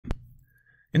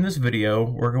In this video,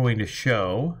 we're going to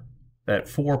show that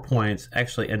 4 points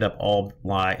actually end up all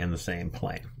lie in the same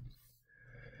plane.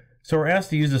 So we're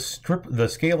asked to use the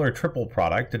scalar triple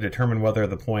product to determine whether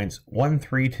the points 1,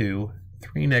 3, 2,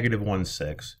 3, -1,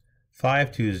 6,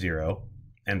 5, 2, 0,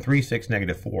 and 3, 6,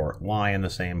 -4 lie in the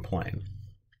same plane.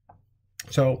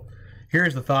 So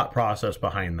here's the thought process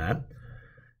behind that.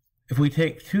 If we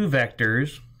take two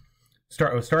vectors,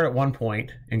 start at one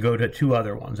point and go to two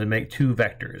other ones and make two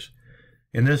vectors.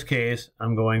 In this case,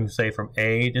 I'm going to say from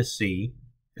A to C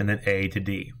and then A to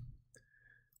D.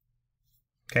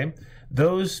 Okay,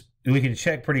 we can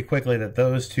check pretty quickly that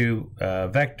those two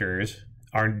vectors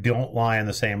don't lie in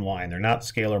the same line. They're not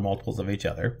scalar multiples of each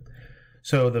other.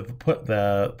 So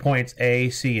the points A,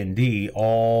 C, and D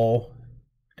all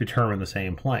determine the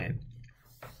same plane.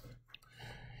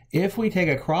 If we take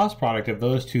a cross product of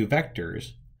those two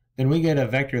vectors, then we get a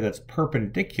vector that's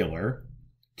perpendicular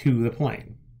to the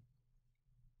plane,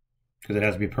 because it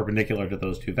has to be perpendicular to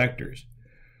those two vectors.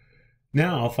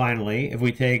 Now, finally, if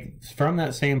we take from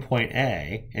that same point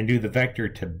A and do the vector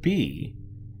to B,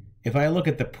 if I look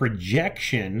at the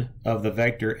projection of the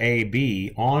vector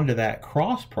AB onto that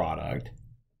cross product,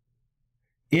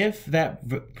 if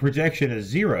that projection is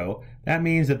 0, that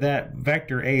means that that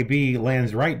vector AB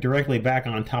lands right directly back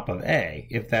on top of A,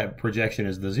 if that projection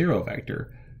is the 0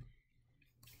 vector.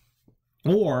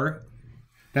 Or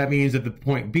that means that the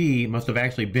point B must have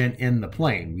actually been in the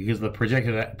plane, because the projection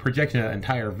of that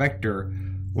entire vector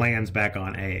lands back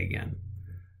on A again.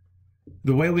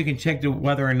 The way we can check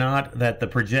whether or not that the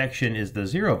projection is the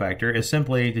 0 vector is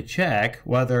simply to check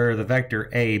whether the vector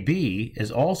AB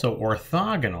is also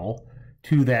orthogonal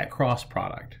to that cross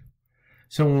product.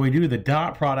 So when we do the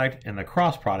dot product and the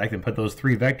cross product and put those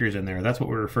three vectors in there, that's what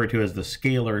we refer to as the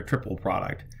scalar triple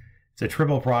product. It's a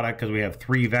triple product because we have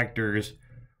three vectors,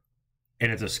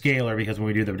 and it's a scalar because when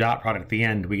we do the dot product at the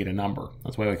end, we get a number.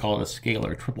 That's why we call it a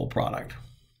scalar triple product.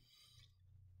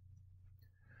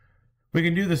 We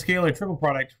can do the scalar triple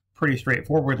product pretty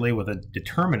straightforwardly with a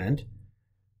determinant.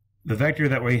 The vector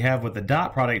that we have with the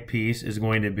dot product piece is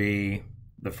going to be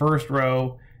the first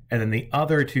row, and then the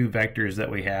other two vectors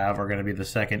that we have are going to be the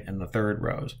second and the third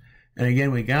rows. And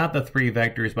again, we got the three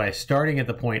vectors by starting at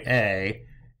the point A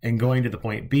and going to the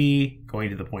point B, going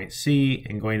to the point C,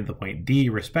 and going to the point D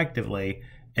respectively,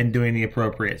 and doing the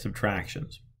appropriate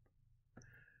subtractions.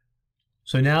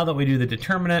 So now that we do the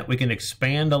determinant, we can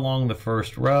expand along the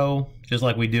first row, just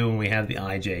like we do when we have the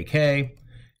ijk,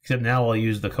 except now we'll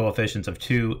use the coefficients of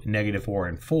 2, -4,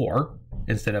 and 4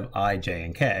 instead of I, j,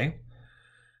 and k.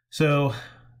 So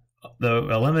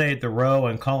eliminate the row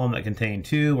and column that contain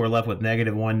 2, we're left with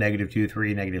 -1, -2,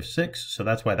 3, -6. So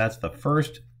that's why that's the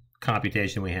first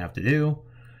computation we have to do.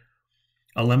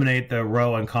 Eliminate the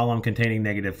row and column containing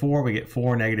 -4, we get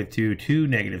 4, -2, 2,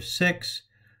 -6.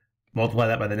 Multiply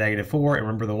that by the -4, and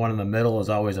remember the one in the middle is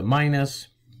always a minus.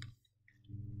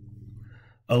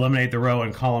 Eliminate the row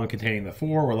and column containing the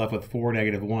 4, we're left with 4,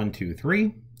 -1, 2,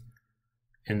 3.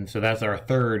 And so that's our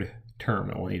third term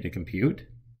that we'll need to compute.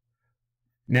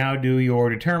 Now do your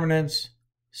determinants.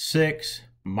 6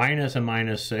 minus a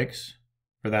 -6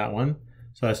 for that one.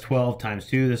 So that's 12 times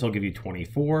 2. This will give you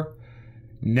 24.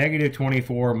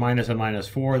 -24 minus a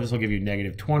 -4. This will give you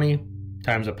 -20.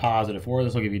 Times a +4.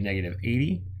 This will give you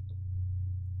 -80.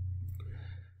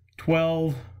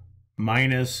 12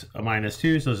 minus a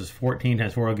 -2. So this is 14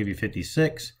 times 4 will give you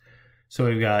 56. So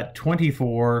we've got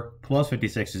 24 plus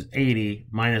 56 is 80.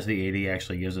 Minus the 80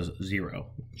 actually gives us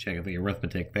 0. Check out the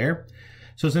arithmetic there.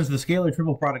 So since the scalar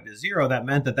triple product is 0, that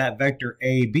meant that that vector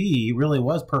AB really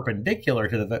was perpendicular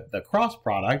to the cross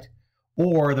product,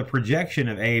 or the projection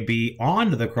of AB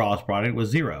onto the cross product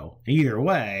was 0. Either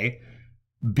way,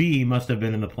 B must have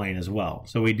been in the plane as well.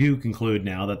 So we do conclude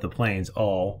now that the points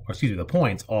all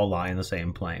lie in the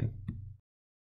same plane.